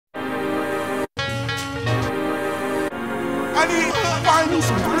I need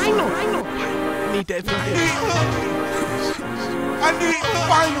some vinyl. I need that vinyl. I need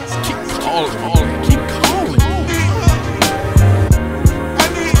vinyl. Keep calling, keep calling. I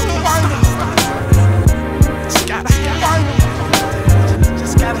need some vinyl. Just gotta have vinyl.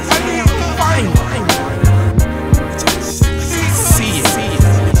 Just gotta have vinyl. See it.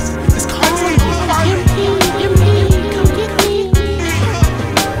 Just call me. Empee, come get me.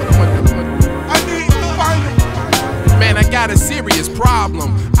 I need vinyl. Man, I got a serious problem.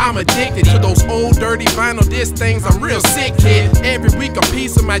 I'm addicted to those old dirty vinyl disc things. I'm real sick, kid. Every week a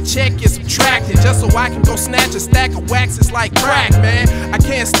piece of my check is subtracted just so I can go snatch a stack of wax. It's like crack, man. I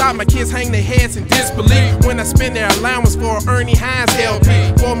can't stop. My kids hang their heads in disbelief when I spend their allowance for an Ernie Hines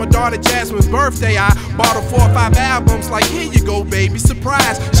LP. For my daughter Jasmine's birthday, I bought her 4 or 5 albums. Like, here you go, baby,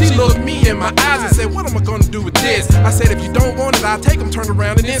 surprise. She looked me in my eyes and said, what am I gonna do with this? I said, if you don't want it, I'll take them, turn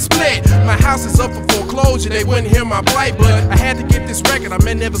around and then split. My house is up for foreclosure. They wouldn't hear my plight, but I had to get this record. I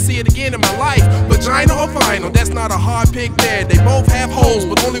may never see it again in my life. Vagina or vinyl, that's not a hard pick there. They both have holes,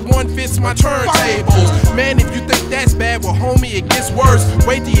 but only one fits my turntables. Man, if you think that's bad, well, homie, it gets worse.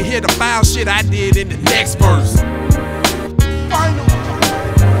 Wait till you hear the foul shit I did in the next verse. Vinyl.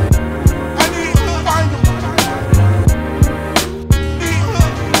 I need vinyl.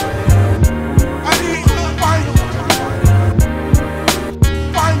 I need vinyl.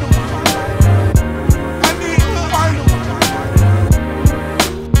 Vinyl. I need vinyl.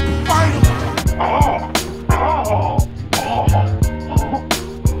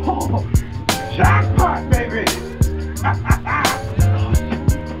 Jackpot, baby!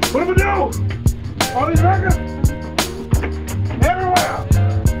 What do we do? All these records? Everywhere!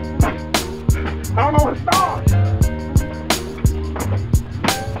 I don't know where to start.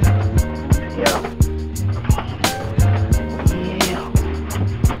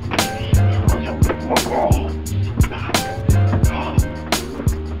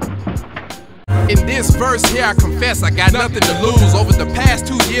 In this verse here, I confess I got nothing to lose. Over the past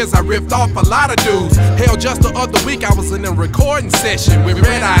 2 years, I ripped off a lot of dudes. Hell, just the other week, I was in a recording session with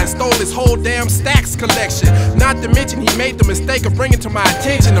Red Eye and stole his whole damn Stacks collection. Not to mention, he made the mistake of bringing to my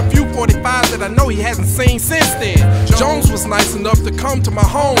attention a few 45s that I know he hasn't seen since then. Jones was nice enough to come to my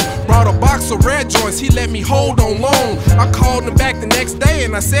home. Brought a box of red joints, he let me hold on loan. I called him back the next day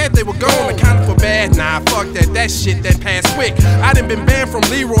and I said they were gone. I kinda feel bad, nah, fuck that shit that passed quick. I done been banned from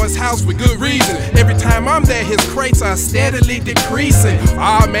Leroy's house for good reason. Every time I'm there, his crates are steadily decreasing.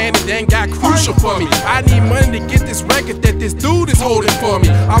 Aw, man, it done got crucial for me. I need money to get this record that this dude is holding for me.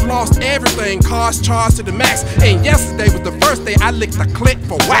 I've lost everything, cars charged to the max. And yesterday was the first day I licked a clip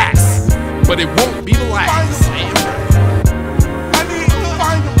for wax. But it won't be the last. I need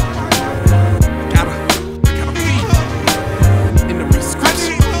vinyl. I gotta feed in the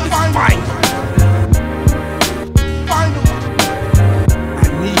prescription. It's vinyl. I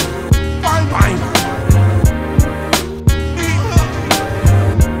need vinyl.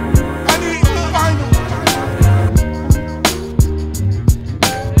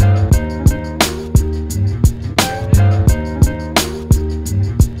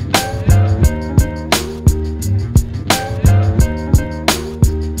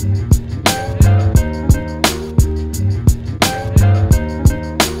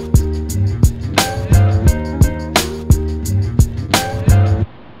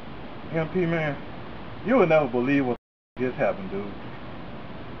 Empee, man, you will never believe what just happened, dude.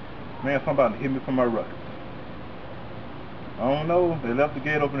 Man, somebody hit me from my record. I don't know, they left the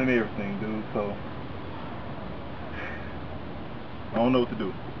gate open and everything, dude, so I don't know what to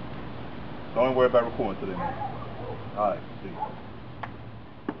do. Don't worry about recording today, man. Alright, see you.